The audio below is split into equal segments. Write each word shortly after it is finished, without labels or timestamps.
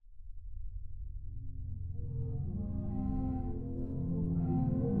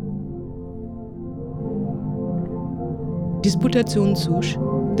Disputation Souche,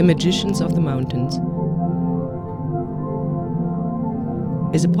 The Magicians of the Mountains,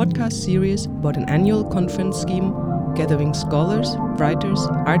 is a podcast series about an annual conference scheme gathering scholars, writers,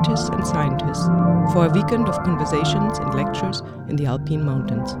 artists and scientists for a weekend of conversations and lectures in the Alpine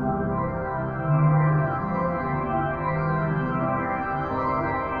Mountains.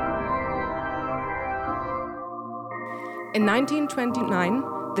 In 1929,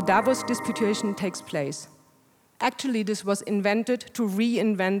 the Davos Disputation takes place. Actually, this was invented to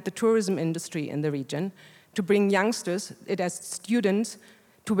reinvent the tourism industry in the region, to bring youngsters, it as students,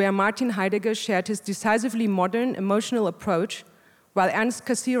 to where Martin Heidegger shared his decisively modern, emotional approach, while Ernst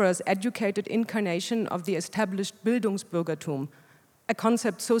Cassirer's educated incarnation of the established Bildungsbürgertum, a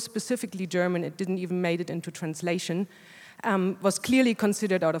concept so specifically German it didn't even make it into translation, was clearly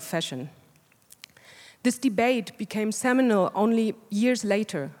considered out of fashion. This debate became seminal only years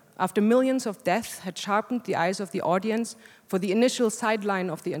later, after millions of deaths had sharpened the eyes of the audience for the initial sideline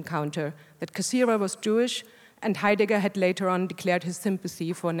of the encounter, that Cassirer was Jewish and Heidegger had later on declared his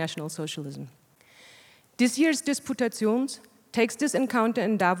sympathy for National Socialism. This year's Disputations takes this encounter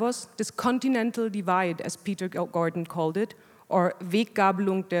in Davos, this continental divide, as Peter Gordon called it, or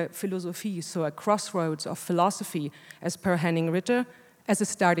Weggabelung der Philosophie, so a crossroads of philosophy, as per Henning Ritter, as a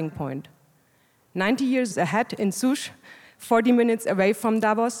starting point. 90 years ahead in Souche, 40 minutes away from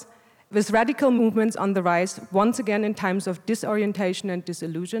Davos, with radical movements on the rise, once again in times of disorientation and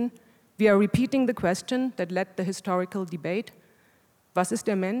disillusion, we are repeating the question that led the historical debate: Was ist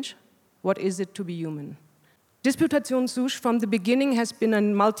der Mensch? What is it to be human? Disputation Souche from the beginning has been a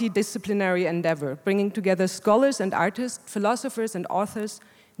multidisciplinary endeavor, bringing together scholars and artists, philosophers and authors,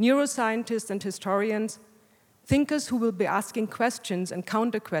 neuroscientists and historians, thinkers who will be asking questions and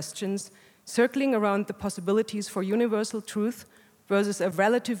counter-questions, circling around the possibilities for universal truth versus a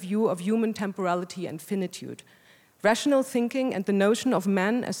relative view of human temporality and finitude, rational thinking and the notion of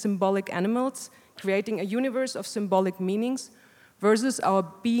man as symbolic animals, creating a universe of symbolic meanings, versus our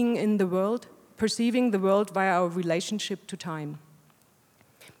being in the world, perceiving the world via our relationship to time.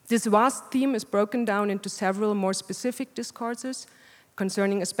 This vast theme is broken down into several more specific discourses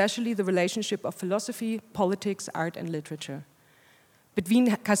concerning especially the relationship of philosophy, politics, art and literature.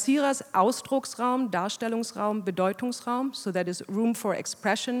 Between Cassirer's Ausdrucksraum, Darstellungsraum, Bedeutungsraum, so that is room for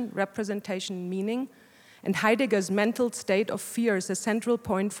expression, representation, meaning, and Heidegger's mental state of fear as a central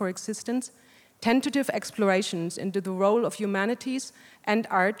point for existence, tentative explorations into the role of humanities and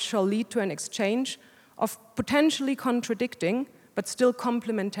art shall lead to an exchange of potentially contradicting, but still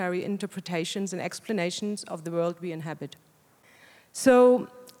complementary interpretations and explanations of the world we inhabit. So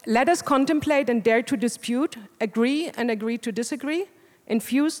let us contemplate and dare to dispute, agree and agree to disagree,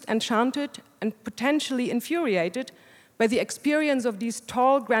 infused, enchanted, and potentially infuriated by the experience of these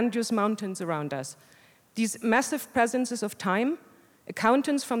tall, grandiose mountains around us, these massive presences of time,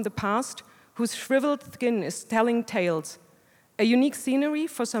 accountants from the past whose shriveled skin is telling tales, a unique scenery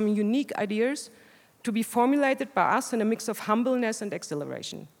for some unique ideas to be formulated by us in a mix of humbleness and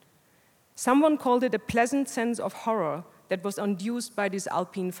exhilaration. Someone called it a pleasant sense of horror that was induced by these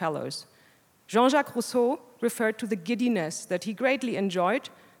Alpine fellows. Jean-Jacques Rousseau referred to the giddiness that he greatly enjoyed,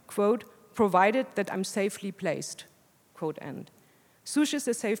 quote, provided that I'm safely placed, quote end. Souche is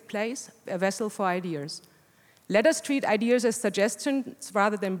a safe place, a vessel for ideas. Let us treat ideas as suggestions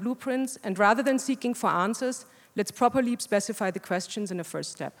rather than blueprints, and rather than seeking for answers, let's properly specify the questions in a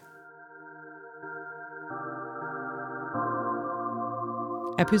first step.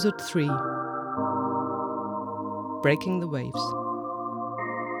 Episode 3: Breaking the Waves.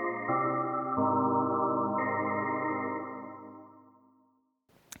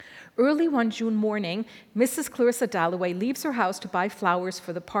 Early one June morning, Mrs. Clarissa Dalloway leaves her house to buy flowers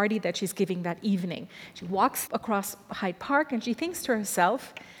for the party that she's giving that evening. She walks across Hyde Park and she thinks to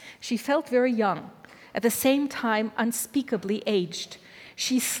herself, she felt very young, at the same time unspeakably aged.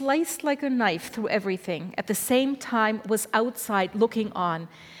 She sliced like a knife through everything, at the same time was outside looking on.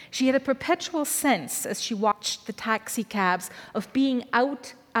 She had a perpetual sense, as she watched the taxi cabs, of being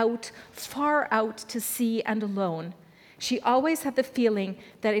out, far out to sea and alone. She always had the feeling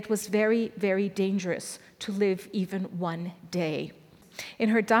that it was very, very dangerous to live even one day. In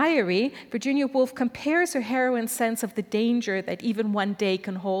her diary, Virginia Woolf compares her heroine's sense of the danger that even one day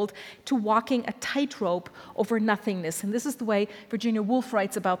can hold to walking a tightrope over nothingness. And this is the way Virginia Woolf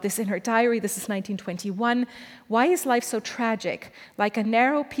writes about this in her diary. This is 1921. Why is life so tragic? Like a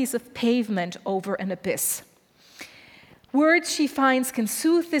narrow piece of pavement over an abyss. Words she finds can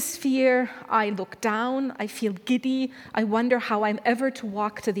soothe this fear. I look down, I feel giddy, I wonder how I'm ever to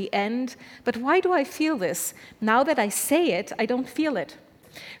walk to the end. But why do I feel this? Now that I say it, I don't feel it.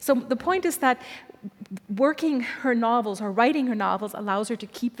 So the point is that working her novels or writing her novels allows her to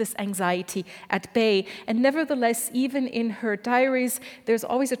keep this anxiety at bay. And nevertheless, even in her diaries, there's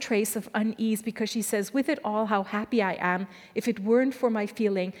always a trace of unease because she says, with it all, how happy I am if it weren't for my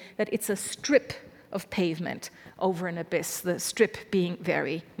feeling that it's a strip of pavement over an abyss, the strip being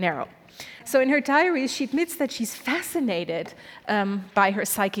very narrow. So in her diaries, she admits that she's fascinated by her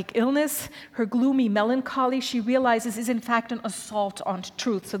psychic illness, her gloomy melancholy. She realizes is in fact an assault on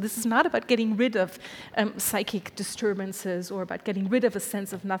truth. So this is not about getting rid of psychic disturbances or about getting rid of a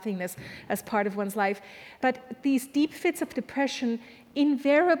sense of nothingness as part of one's life. But these deep fits of depression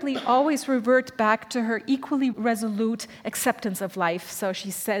invariably always revert back to her equally resolute acceptance of life. So she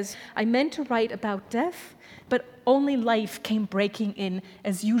says, I meant to write about death, but only life came breaking in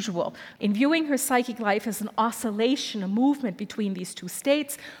as usual. In viewing her psychic life as an oscillation, a movement between these two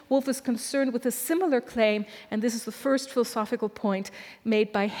states, Woolf is concerned with a similar claim, and this is the first philosophical point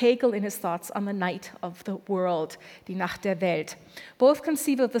made by Hegel in his thoughts on the night of the world, die Nacht der Welt. Both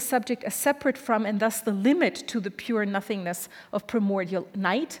conceive of the subject as separate from and thus the limit to the pure nothingness of primordial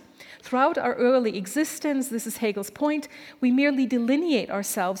night. Throughout our early existence, this is Hegel's point, we merely delineate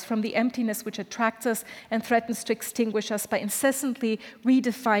ourselves from the emptiness which attracts us and threatens to extinguish us by incessantly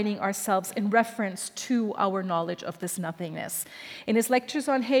redefining ourselves in reference to our knowledge of this nothingness. In his lectures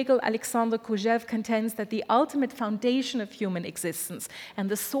on Hegel, Alexander Kojève contends that the ultimate foundation of human existence and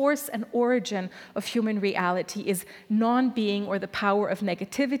the source and origin of human reality is non-being or the power of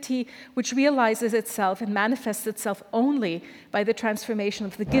negativity, which realizes itself and manifests itself only by the transformation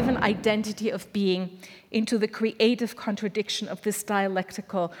of the given identity of being into the creative contradiction of this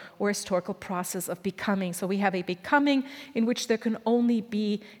dialectical or historical process of becoming. So we have a becoming in which there can only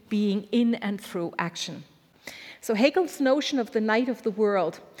be being in and through action. So Hegel's notion of the night of the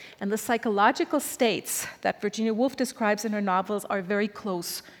world and the psychological states that Virginia Woolf describes in her novels are very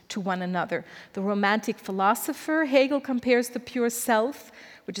close to one another. The romantic philosopher, Hegel compares the pure self,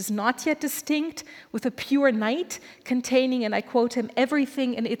 which is not yet distinct, with a pure night containing, and I quote him,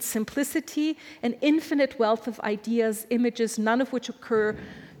 everything in its simplicity, an infinite wealth of ideas, images, none of which occur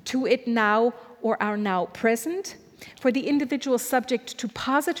to it now or are now present. For the individual subject to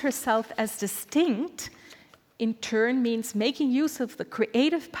posit herself as distinct, in turn, means making use of the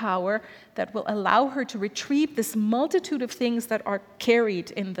creative power that will allow her to retrieve this multitude of things that are carried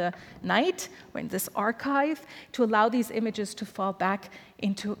in the night or in this archive, to allow these images to fall back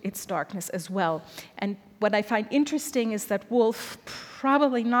into its darkness as well. And what I find interesting is that Woolf,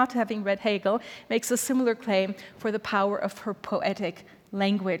 probably not having read Hegel, makes a similar claim for the power of her poetic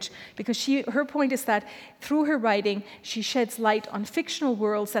language, because her point is that through her writing, she sheds light on fictional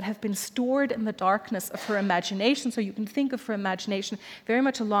worlds that have been stored in the darkness of her imagination. So you can think of her imagination very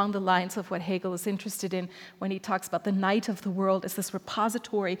much along the lines of what Hegel is interested in when he talks about the night of the world as this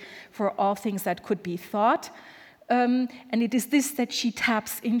repository for all things that could be thought. And it is this that she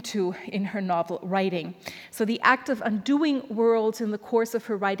taps into in her novel writing. So the act of undoing worlds in the course of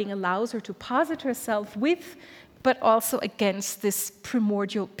her writing allows her to posit herself with, but also against this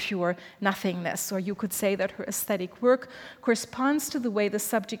primordial pure nothingness. Or you could say that her aesthetic work corresponds to the way the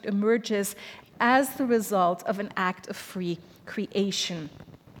subject emerges as the result of an act of free creation.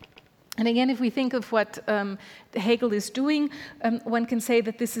 And again, if we think of what Hegel is doing, one can say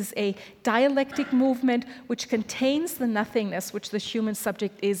that this is a dialectic movement which contains the nothingness which the human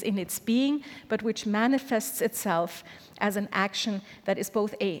subject is in its being, but which manifests itself as an action that is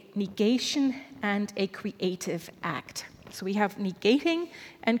both a negation and a creative act. So we have negating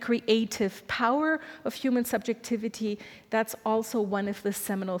and creative power of human subjectivity. That's also one of the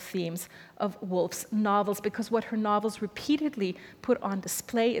seminal themes of Woolf's novels, because what her novels repeatedly put on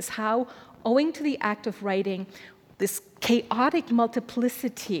display is how, owing to the act of writing, this chaotic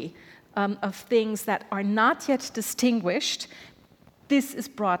multiplicity of things that are not yet distinguished, this is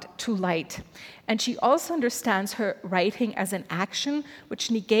brought to light. And she also understands her writing as an action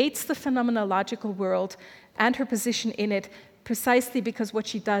which negates the phenomenological world and her position in it, precisely because what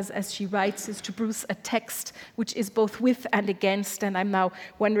she does as she writes is to produce a text which is both with and against, and I'm now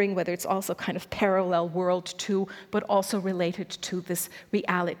wondering whether it's also kind of parallel world to, but also related to this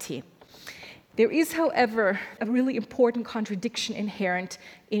reality. There is, however, a really important contradiction inherent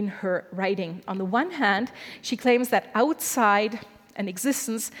in her writing. On the one hand, she claims that outside an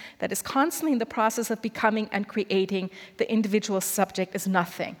existence that is constantly in the process of becoming and creating, the individual subject is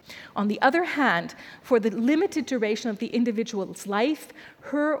nothing. On the other hand, for the limited duration of the individual's life,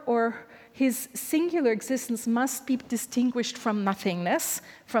 her or his singular existence must be distinguished from nothingness,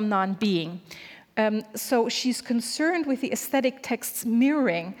 from non-being. So she's concerned with the aesthetic text's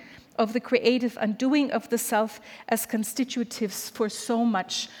mirroring of the creative undoing of the self as constitutives for so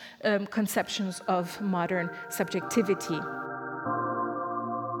much conceptions of modern subjectivity.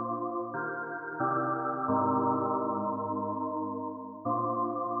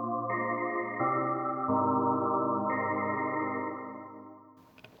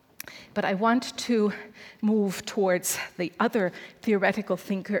 But I want to move towards the other theoretical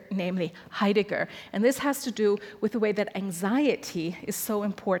thinker, namely Heidegger. And this has to do with the way that anxiety is so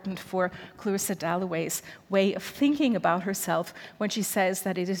important for Clarissa Dalloway's way of thinking about herself when she says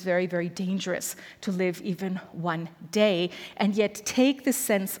that it is very, very dangerous to live even one day, and yet take the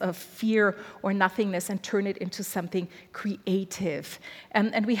sense of fear or nothingness and turn it into something creative.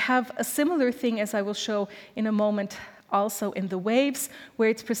 And we have a similar thing, as I will show in a moment, also in The Waves, where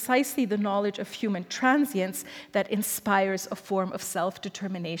it's precisely the knowledge of human transience that inspires a form of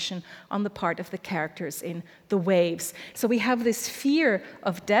self-determination on the part of the characters in The Waves. So we have this fear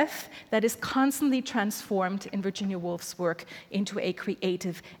of death that is constantly transformed in Virginia Woolf's work into a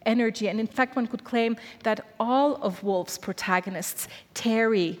creative energy. And in fact, one could claim that all of Woolf's protagonists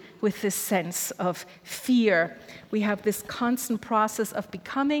tarry with this sense of fear. We have this constant process of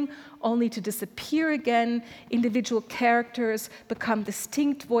becoming only to disappear again. Individual characters become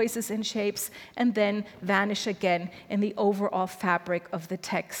distinct voices and shapes and then vanish again in the overall fabric of the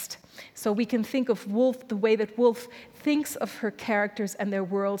text. So we can think of Woolf, the way that Woolf thinks of her characters and their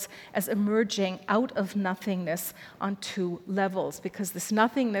worlds as emerging out of nothingness on two levels, because this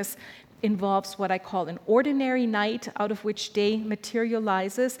nothingness involves what I call an ordinary night, out of which day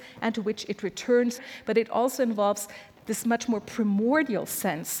materializes and to which it returns, but it also involves this much more primordial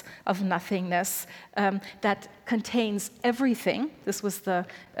sense of nothingness that contains everything. This was the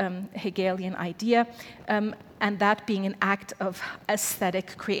Hegelian idea, and that being an act of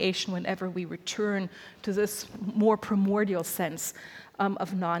aesthetic creation whenever we return to this more primordial sense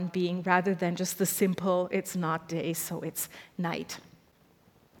of non-being, rather than just the simple, it's not day, so it's night.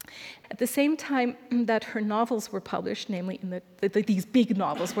 At the same time that her novels were published, namely these big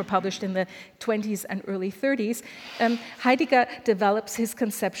novels were published in the 20s and early 30s, Heidegger develops his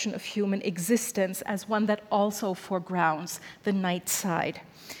conception of human existence as one that also foregrounds the night side.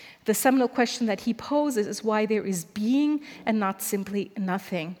 The seminal question that he poses is why there is being and not simply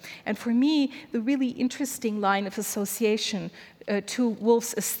nothing. And for me, the really interesting line of association to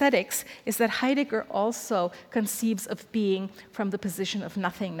Woolf's aesthetics is that Heidegger also conceives of being from the position of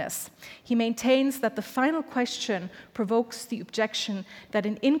nothingness. He maintains that the final question provokes the objection that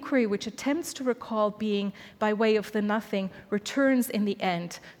an inquiry which attempts to recall being by way of the nothing returns in the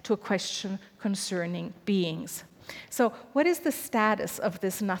end to a question concerning beings. So what is the status of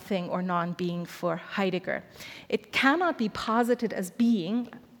this nothing or non-being for Heidegger? It cannot be posited as being.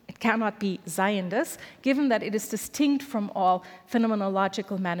 It cannot be Ziondas, given that it is distinct from all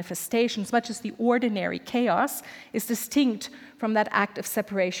phenomenological manifestations, much as the ordinary chaos is distinct from that act of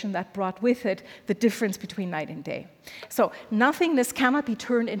separation that brought with it the difference between night and day. So nothingness cannot be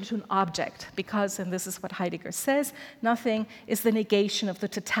turned into an object, because, and this is what Heidegger says, nothing is the negation of the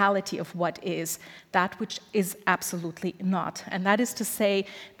totality of what is, that which is absolutely not. And that is to say,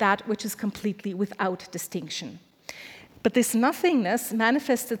 that which is completely without distinction. But this nothingness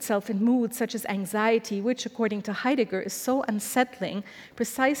manifests itself in moods such as anxiety, which, according to Heidegger, is so unsettling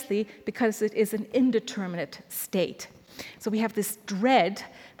precisely because it is an indeterminate state. So we have this dread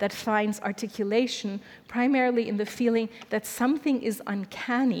that finds articulation primarily in the feeling that something is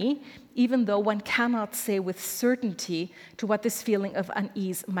uncanny, even though one cannot say with certainty to what this feeling of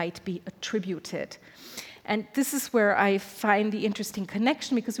unease might be attributed. And this is where I find the interesting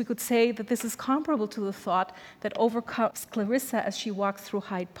connection, because we could say that this is comparable to the thought that overcomes Clarissa as she walks through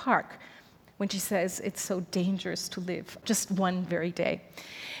Hyde Park, when she says it's so dangerous to live just one very day.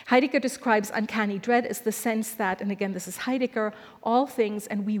 Heidegger describes uncanny dread as the sense that, and again this is Heidegger, all things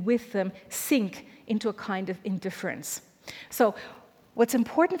and we with them sink into a kind of indifference. So what's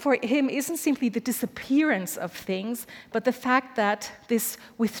important for him isn't simply the disappearance of things, but the fact that this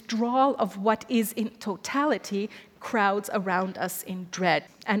withdrawal of what is in totality crowds around us in dread.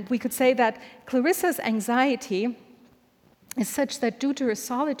 And we could say that Clarissa's anxiety is such that due to her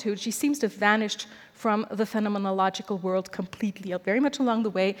solitude, she seems to have vanished from the phenomenological world completely, very much along the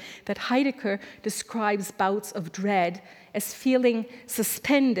way that Heidegger describes bouts of dread as feeling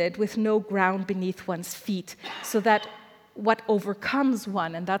suspended with no ground beneath one's feet, so that what overcomes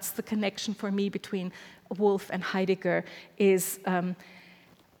one, and that's the connection for me between Woolf and Heidegger, is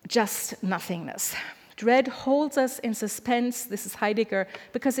just nothingness. Dread holds us in suspense, this is Heidegger,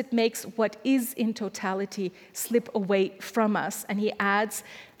 because it makes what is in totality slip away from us. And he adds,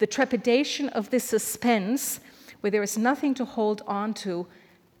 the trepidation of this suspense, where there is nothing to hold on to,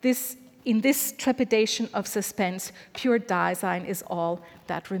 In this trepidation of suspense, pure Dasein is all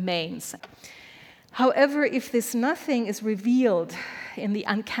that remains. However, if this nothing is revealed in the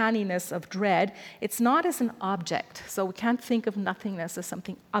uncanniness of dread, it's not as an object. So we can't think of nothingness as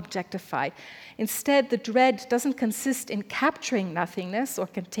something objectified. Instead, the dread doesn't consist in capturing nothingness or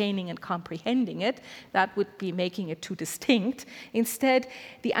containing and comprehending it. That would be making it too distinct. Instead,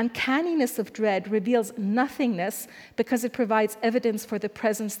 the uncanniness of dread reveals nothingness because it provides evidence for the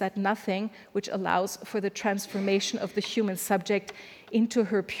presence that nothing, which allows for the transformation of the human subject into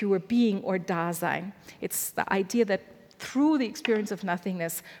her pure being or Dasein. It's the idea that through the experience of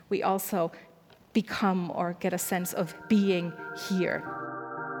nothingness, we also become or get a sense of being here.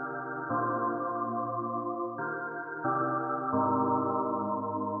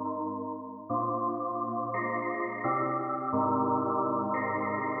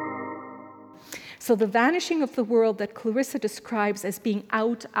 So the vanishing of the world that Clarissa describes as being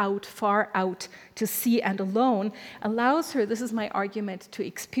out, far out, to sea and alone, allows her, this is my argument, to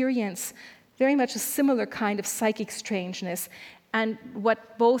experience very much a similar kind of psychic strangeness. And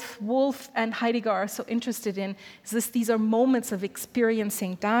what both Woolf and Heidegger are so interested in is these are moments of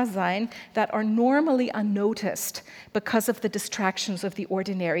experiencing Dasein that are normally unnoticed because of the distractions of the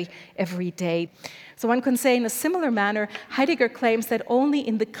ordinary everyday. So one can say in a similar manner, Heidegger claims that only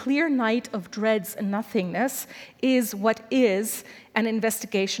in the clear night of dread's nothingness is what is an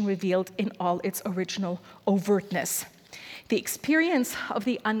investigation revealed in all its original overtness. The experience of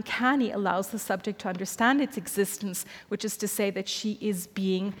the uncanny allows the subject to understand its existence, which is to say that she is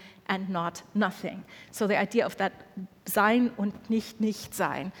being and not nothing. So the idea of that Sein und nicht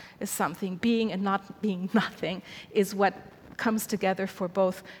sein is something, being and not being nothing, is what comes together for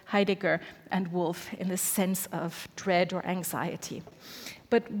both Heidegger and Woolf in the sense of dread or anxiety.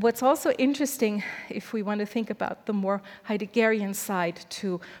 But what's also interesting, if we want to think about the more Heideggerian side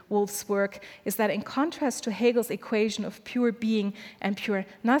to Woolf's work, is that in contrast to Hegel's equation of pure being and pure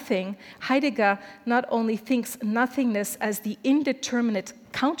nothing, Heidegger not only thinks nothingness as the indeterminate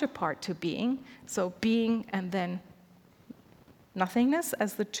counterpart to being, so being and then nothingness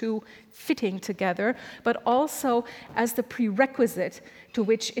as the two fitting together, but also as the prerequisite to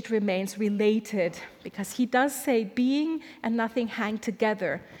which it remains related, because he does say being and nothing hang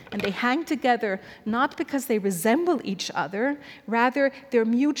together, and they hang together not because they resemble each other, rather they're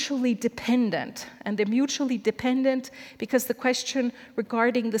mutually dependent, and they're mutually dependent because the question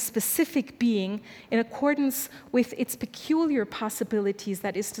regarding the specific being, in accordance with its peculiar possibilities,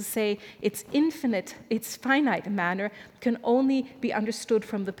 that is to say, its infinite, its finite manner, can only be understood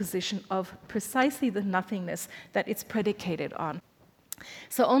from the position of precisely the nothingness that it's predicated on.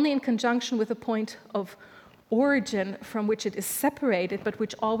 So only in conjunction with a point of origin from which it is separated, but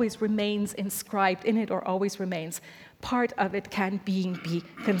which always remains inscribed in it or always remains part of it, can being be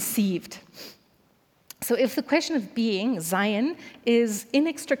conceived. So if the question of being, Sein, is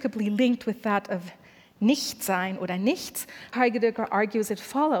inextricably linked with that of Nichtsein oder Nichts, Heidegger argues it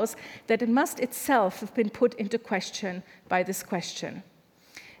follows that it must itself have been put into question by this question.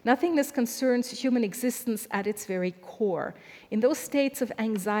 Nothingness concerns human existence at its very core. In those states of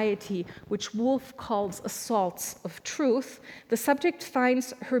anxiety, which Woolf calls assaults of truth, the subject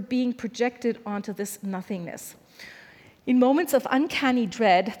finds her being projected onto this nothingness. In moments of uncanny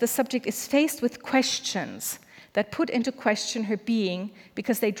dread, the subject is faced with questions that put into question her being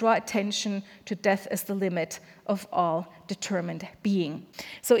because they draw attention to death as the limit of all determined being.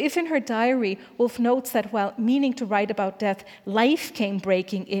 So if in her diary, Woolf notes that while meaning to write about death, life came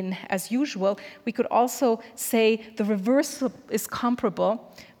breaking in as usual, we could also say the reverse is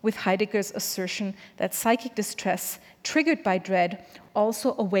comparable with Heidegger's assertion that psychic distress triggered by dread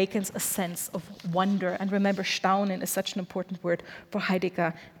also awakens a sense of wonder. And remember, Staunen is such an important word for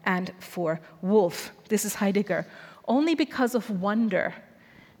Heidegger and for Woolf. This is Heidegger. Only because of wonder,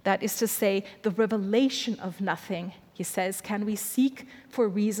 that is to say, the revelation of nothing, he says, can we seek for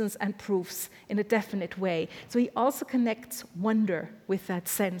reasons and proofs in a definite way. So he also connects wonder with that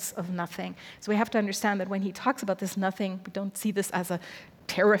sense of nothing. So we have to understand that when he talks about this nothing, we don't see this as a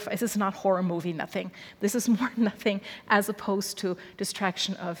terrifying, this is not horror movie nothing. This is more nothing as opposed to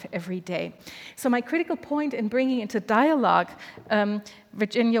distraction of every day. So my critical point in bringing into dialogue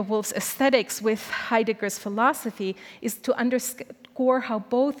Virginia Woolf's aesthetics with Heidegger's philosophy is to underscore how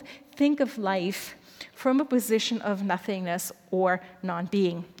both think of life from a position of nothingness or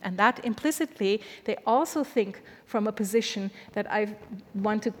non-being. And that implicitly, they also think from a position that I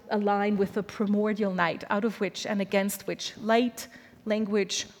want to align with the primordial night, out of which and against which light,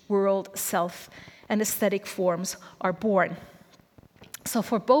 language, world, self, and aesthetic forms are born. So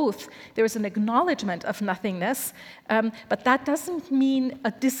for both, there is an acknowledgement of nothingness, but that doesn't mean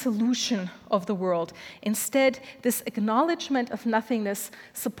a dissolution of the world. Instead, this acknowledgement of nothingness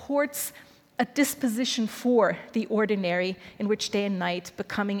supports a disposition for the ordinary in which day and night,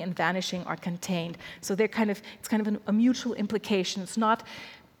 becoming and vanishing are contained. So it's kind of a mutual implication. It's not,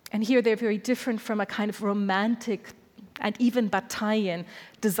 and here they're very different from a kind of romantic and even Bataillean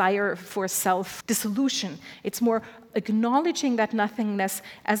desire for self-dissolution. It's more acknowledging that nothingness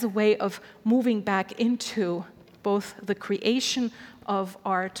as a way of moving back into both the creation of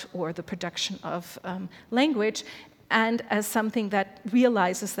art or the production of language, and as something that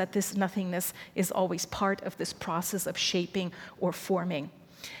realizes that this nothingness is always part of this process of shaping or forming.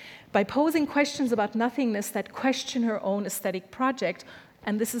 By posing questions about nothingness that question her own aesthetic project,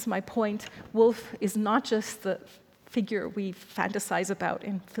 and this is my point, Woolf is not just the figure we fantasize about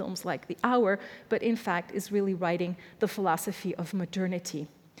in films like The Hour, but in fact is really writing the philosophy of modernity.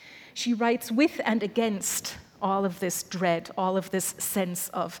 She writes with and against all of this dread, all of this sense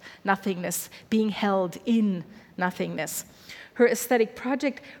of nothingness, being held in nothingness. Her aesthetic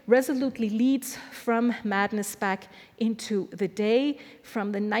project resolutely leads from madness back into the day,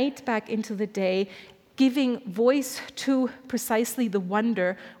 from the night back into the day, giving voice to precisely the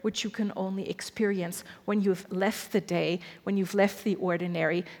wonder which you can only experience when you've left the day, when you've left the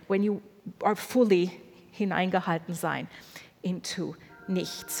ordinary, when you are fully hineingehalten sein into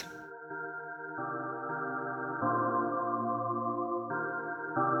nichts.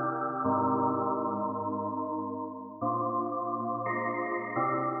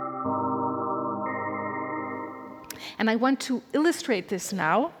 And I want to illustrate this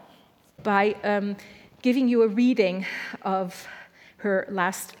now by giving you a reading of her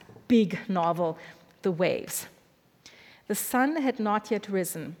last big novel, The Waves. The sun had not yet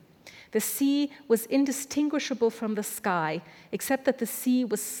risen. The sea was indistinguishable from the sky, except that the sea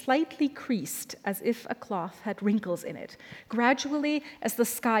was slightly creased, as if a cloth had wrinkles in it. Gradually, as the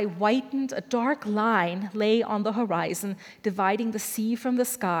sky whitened, a dark line lay on the horizon, dividing the sea from the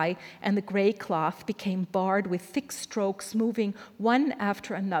sky, and the gray cloth became barred with thick strokes moving one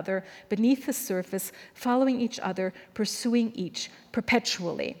after another beneath the surface, following each other, pursuing each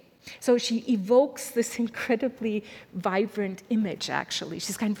perpetually. So she evokes this incredibly vibrant image, actually.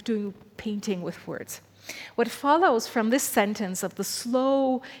 She's kind of doing painting with words. What follows from this sentence of the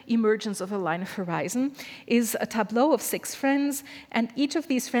slow emergence of a line of horizon is a tableau of 6 friends, and each of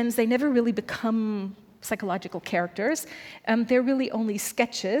these friends, they never really become psychological characters. They're really only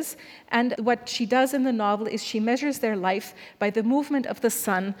sketches. And what she does in the novel is she measures their life by the movement of the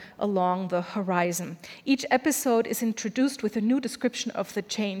sun along the horizon. Each episode is introduced with a new description of the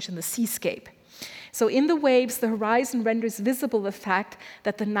change in the seascape. So in The Waves, the horizon renders visible the fact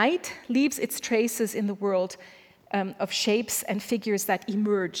that the night leaves its traces in the world of shapes and figures that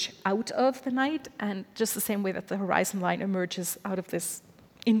emerge out of the night, and just the same way that the horizon line emerges out of this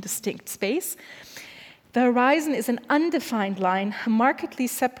indistinct space. The horizon is an undefined line, markedly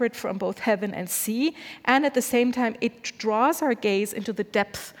separate from both heaven and sea, and at the same time, it draws our gaze into the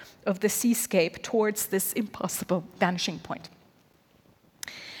depth of the seascape towards this impossible vanishing point.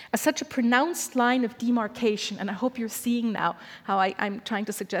 As such a pronounced line of demarcation, and I hope you're seeing now how I'm trying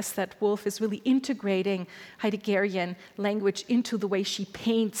to suggest that Woolf is really integrating Heideggerian language into the way she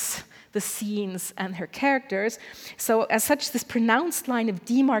paints the scenes and her characters. So as such, this pronounced line of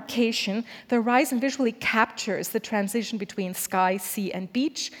demarcation, the horizon visually captures the transition between sky, sea, and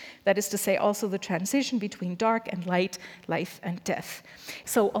beach. That is to say, also the transition between dark and light, life and death.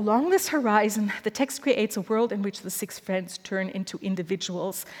 So along this horizon, the text creates a world in which the 6 friends turn into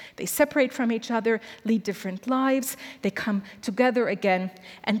individuals. They separate from each other, lead different lives, they come together again,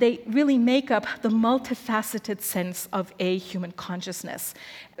 and they really make up the multifaceted sense of a human consciousness.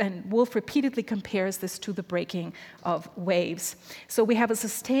 And Woolf repeatedly compares this to the breaking of waves. So we have a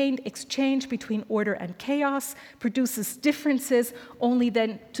sustained exchange between order and chaos, produces differences, only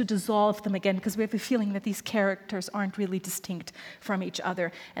then to dissolve them again, because we have the feeling that these characters aren't really distinct from each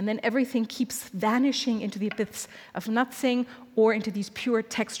other. And then everything keeps vanishing into the abyss of nothing, or into these pure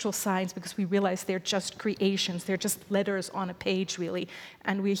textual signs, because we realize they're just creations, they're just letters on a page, really,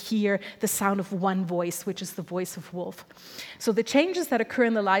 and we hear the sound of one voice, which is the voice of Woolf. So the changes that occur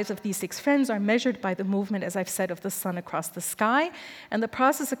in the lives of these 6 friends are measured by the movement, as I've said, of the sun across the sky, and the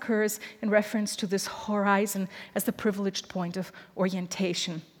process occurs in reference to this horizon as the privileged point of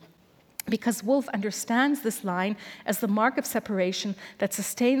orientation. Because Woolf understands this line as the mark of separation that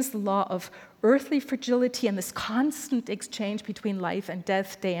sustains the law of earthly fragility and this constant exchange between life and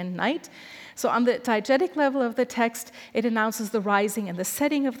death, day and night. So on the diegetic level of the text, it announces the rising and the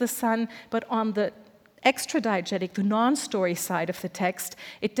setting of the sun, but on the extra-diegetic, the non-story side of the text,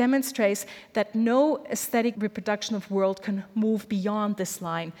 it demonstrates that no aesthetic reproduction of world can move beyond this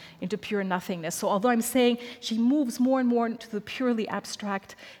line into pure nothingness. So although I'm saying she moves more and more into the purely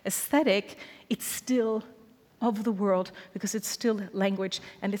abstract aesthetic, it's still of the world because it's still language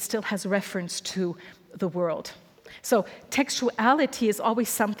and it still has reference to the world. So textuality is always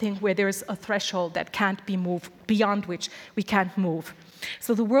something where there's a threshold that can't be moved, beyond which we can't move.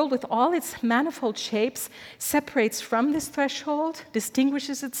 So the world with all its manifold shapes separates from this threshold,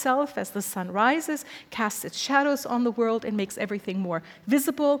 distinguishes itself as the sun rises, casts its shadows on the world and makes everything more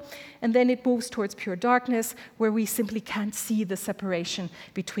visible, and then it moves towards pure darkness where we simply can't see the separation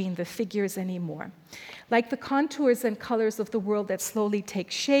between the figures anymore. Like the contours and colors of the world that slowly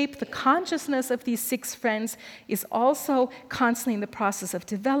take shape, the consciousness of these 6 friends is also constantly in the process of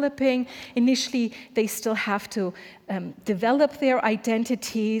developing. Initially, they still have to develop their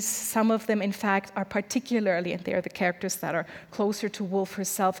identities. Some of them, in fact, are particularly, and they're the characters that are closer to Woolf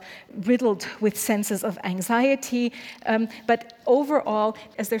herself, riddled with senses of anxiety. But overall,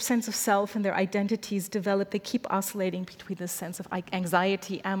 as their sense of self and their identities develop, they keep oscillating between this sense of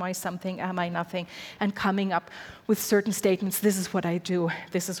anxiety, am I something, am I nothing, and coming up with certain statements, this is what I do,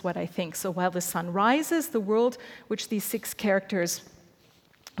 this is what I think. So while the sun rises, the world which these 6 characters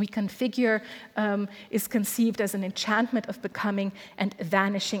reconfigure is conceived as an enchantment of becoming and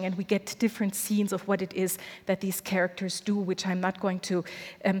vanishing, and we get different scenes of what it is that these characters do, which I'm not going to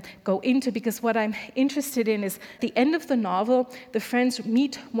go into, because what I'm interested in is the end of the novel. The friends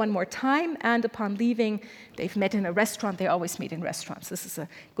meet one more time, and upon leaving, they've met in a restaurant. They always meet in restaurants. This is a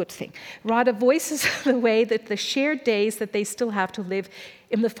good thing. Radha voices the way that the shared days that they still have to live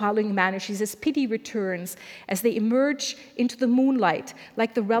in the following manner. She says, pity returns as they emerge into the moonlight,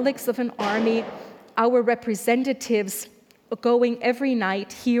 like the relics of an army, our representatives going every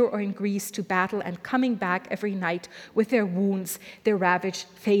night here or in Greece to battle and coming back every night with their wounds, their ravaged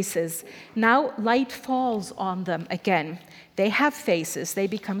faces. Now light falls on them again. They have faces. They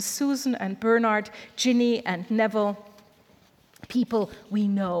become Susan and Bernard, Ginny and Neville, people we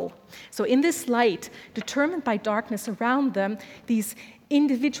know. So in this light, determined by darkness around them, these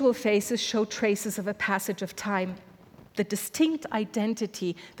individual faces show traces of a passage of time. The distinct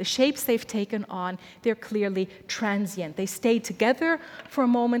identity, the shapes they've taken on, they're clearly transient. They stay together for a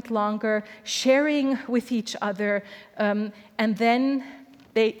moment longer, sharing with each other, and then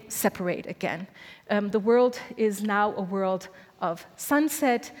they separate again. The world is now a world of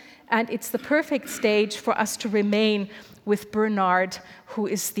sunset, and it's the perfect stage for us to remain with Bernard, who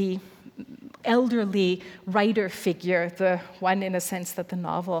is the elderly writer figure, the one in a sense that the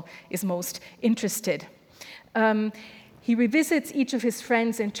novel is most interested. He revisits each of his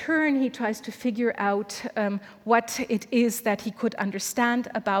friends in turn. He tries to figure out what it is that he could understand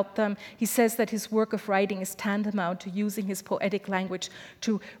about them. He says that his work of writing is tantamount to using his poetic language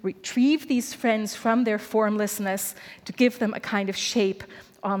to retrieve these friends from their formlessness, to give them a kind of shape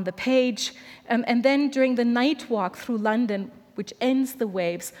on the page. And then during the night walk through London, which ends the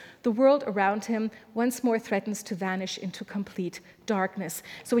waves, the world around him once more threatens to vanish into complete darkness.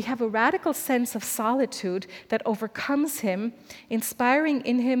 So we have a radical sense of solitude that overcomes him, inspiring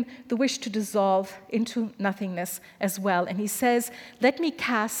in him the wish to dissolve into nothingness as well. And he says, let me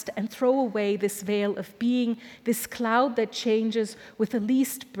cast and throw away this veil of being, this cloud that changes with the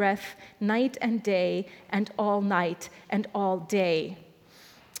least breath, night and day, and all night and all day.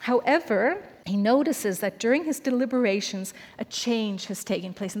 However, he notices that during his deliberations, a change has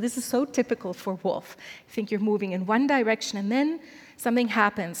taken place. And this is so typical for Woolf. You think you're moving in one direction, and then something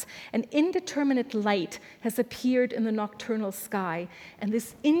happens. An indeterminate light has appeared in the nocturnal sky. And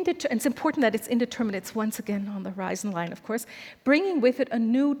it's important that it's indeterminate. It's once again on the horizon line, of course. Bringing with it a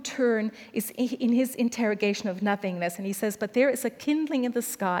new turn is in his interrogation of nothingness. And he says, but there is a kindling in the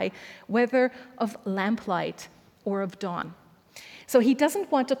sky, whether of lamplight or of dawn. So he doesn't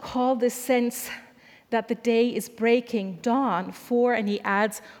want to call this sense that the day is breaking dawn, and he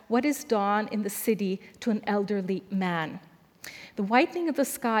adds, what is dawn in the city to an elderly man? The whitening of the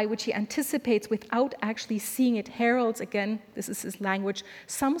sky, which he anticipates without actually seeing it, heralds, again, this is his language,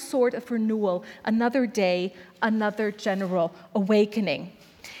 some sort of renewal, another day, another general awakening.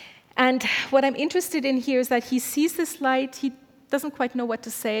 And what I'm interested in here is that he sees this light, he doesn't quite know what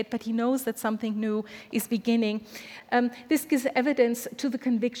to say it, but he knows that something new is beginning. This gives evidence to the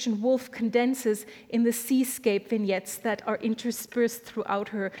conviction Woolf condenses in the seascape vignettes that are interspersed throughout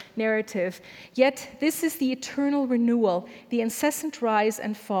her narrative. Yet this is the eternal renewal, the incessant rise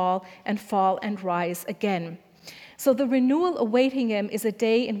and fall and rise again. So the renewal awaiting him is a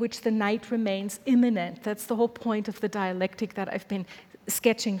day in which the night remains imminent. That's the whole point of the dialectic that I've been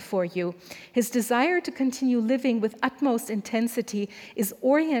sketching for you. His desire to continue living with utmost intensity is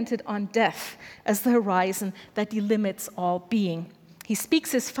oriented on death as the horizon that delimits all being. He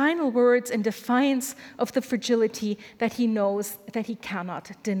speaks his final words in defiance of the fragility that he knows that he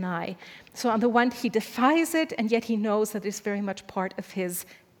cannot deny. So on the one, he defies it, and yet he knows that it's very much part of his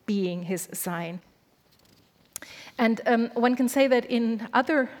being, his sein. And one can say that in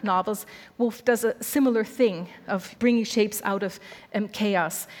other novels, Woolf does a similar thing of bringing shapes out of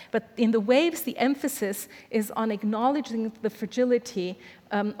chaos. But in The Waves, the emphasis is on acknowledging the fragility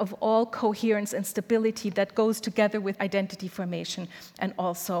of all coherence and stability that goes together with identity formation and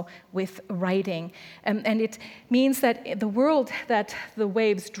also with writing. And it means that the world that The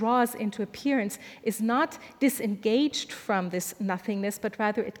Waves draws into appearance is not disengaged from this nothingness, but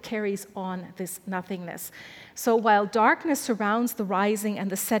rather it carries on this nothingness. So while darkness surrounds the rising and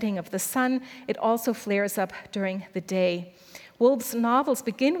the setting of the sun, it also flares up during the day. Woolf's novels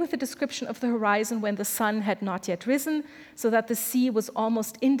begin with a description of the horizon when the sun had not yet risen, so that the sea was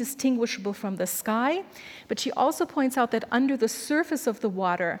almost indistinguishable from the sky. But she also points out that under the surface of the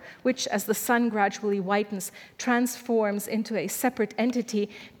water, which, as the sun gradually whitens, transforms into a separate entity,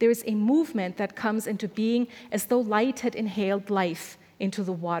 there is a movement that comes into being as though light had inhaled life into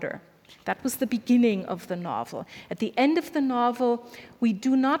the water. That was the beginning of the novel. At the end of the novel, we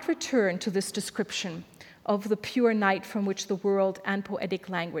do not return to this description of the pure night from which the world and poetic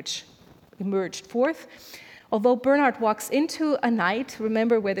language emerged forth. Although Bernard walks into a night,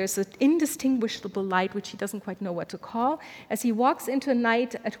 remember, where there's an indistinguishable light, which he doesn't quite know what to call, as he walks into a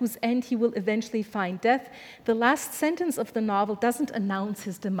night at whose end he will eventually find death, the last sentence of the novel doesn't announce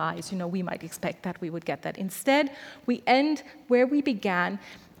his demise. You know, we might expect that we would get that. Instead, we end where we began.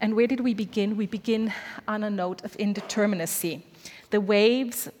 And where did we begin? We begin on a note of indeterminacy. The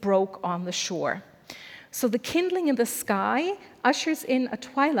waves broke on the shore. So the kindling in the sky ushers in a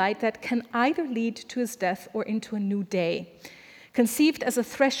twilight that can either lead to his death or into a new day. Conceived as a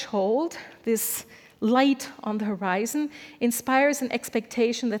threshold, this light on the horizon inspires an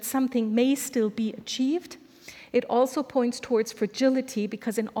expectation that something may still be achieved. It also points towards fragility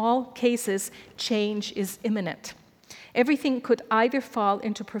because in all cases, change is imminent. Everything could either fall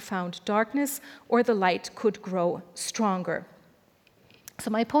into profound darkness or the light could grow stronger. So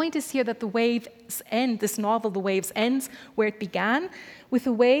my point is here that The Waves end, this novel, The Waves, ends where it began, with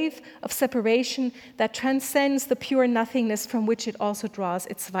a wave of separation that transcends the pure nothingness from which it also draws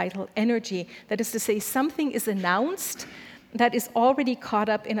its vital energy. That is to say, something is announced that is already caught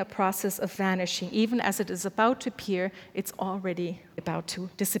up in a process of vanishing. Even as it is about to appear, it's already about to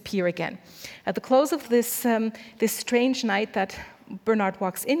disappear again. At the close of this strange night that Bernard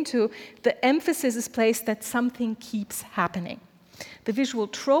walks into, the emphasis is placed that something keeps happening. The visual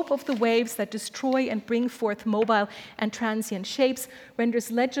trope of the waves that destroy and bring forth mobile and transient shapes renders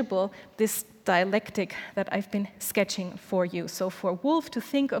legible this dialectic that I've been sketching for you. So for Woolf to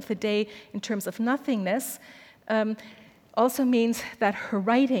think of the day in terms of nothingness also means that her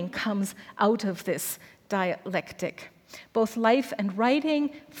writing comes out of this dialectic. Both life and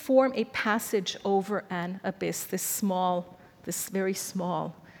writing form a passage over an abyss, this very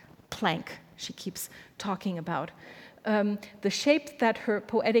small plank she keeps talking about. The shape that her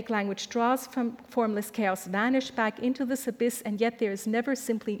poetic language draws from formless chaos vanish back into this abyss, and yet there is never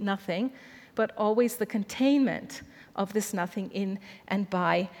simply nothing, but always the containment of this nothing in and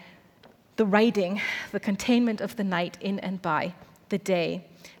by the writing, the containment of the night in and by the day.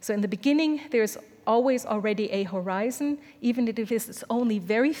 So in the beginning, there's always already a horizon, even if it is only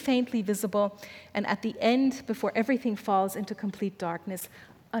very faintly visible, and at the end, before everything falls into complete darkness,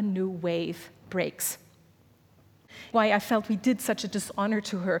 a new wave breaks. Why I felt we did such a dishonor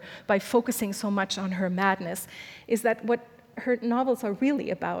to her by focusing so much on her madness is that what her novels are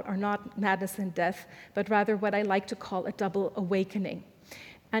really about are not madness and death, but rather what I like to call a double awakening.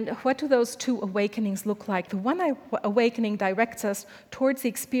 And what do those two awakenings look like? The one awakening directs us towards the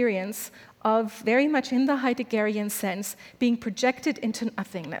experience of, very much in the Heideggerian sense, being projected into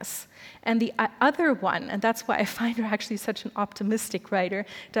nothingness. And the other one, and that's why I find her actually such an optimistic writer,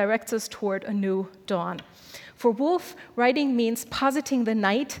 directs us toward a new dawn. For Woolf, writing means positing the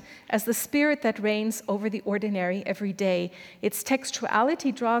night as the spirit that reigns over the ordinary every day. Its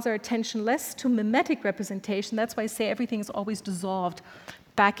textuality draws our attention less to mimetic representation. That's why I say everything is always dissolved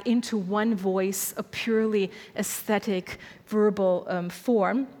back into one voice, a purely aesthetic, verbal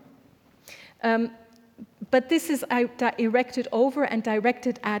form. But this is erected over and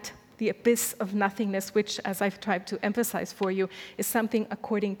directed at the abyss of nothingness, which, as I've tried to emphasize for you, is something,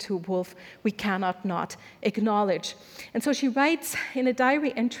 according to Woolf, we cannot not acknowledge. And so she writes in a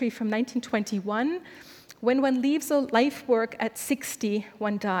diary entry from 1921, When one leaves a life work at 60,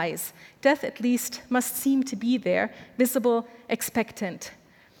 one dies. Death, at least, must seem to be there, visible, expectant.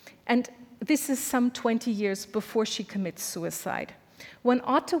 And this is some 20 years before she commits suicide. One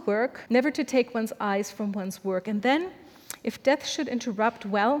ought to work, never to take one's eyes from one's work. And then, if death should interrupt,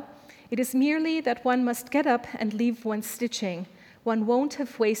 well, it is merely that one must get up and leave one's stitching. One won't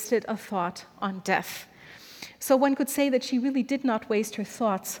have wasted a thought on death. So one could say that she really did not waste her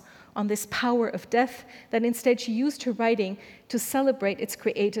thoughts on this power of death, that instead she used her writing to celebrate its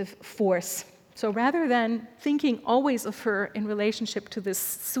creative force. So rather than thinking always of her in relationship to this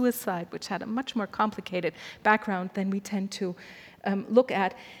suicide, which had a much more complicated background than we tend to look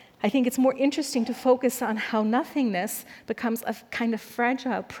at, I think it's more interesting to focus on how nothingness becomes a kind of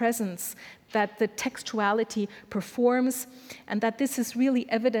fragile presence that the textuality performs, and that this is really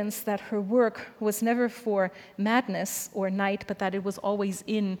evidence that her work was never for madness or night, but that it was always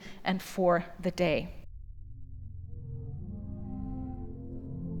in and for the day.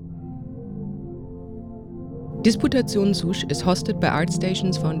 Disputation Sush is hosted by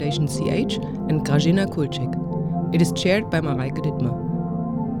ArtStations Foundation CH and Grażyna Kulczyk. It is chaired by Mareike Dittmer.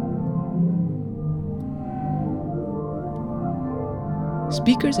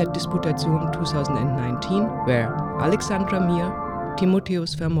 Speakers at Disputation 2019 were Alexandra Mir,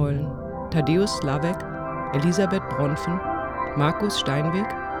 Timotheus Vermeulen, Tadeusz Slavek, Elisabeth Bronfen, Markus Steinweg,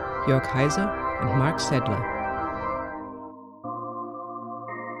 Jörg Heiser, and Mark Sedler.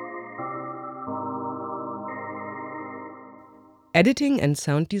 Editing and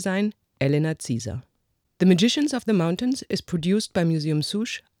sound design, Elena Zieser. The Magicians of the Mountains is produced by Museum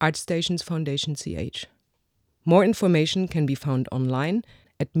Sush, ArtStations Foundation CH. More information can be found online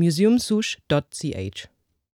at museumsush.ch.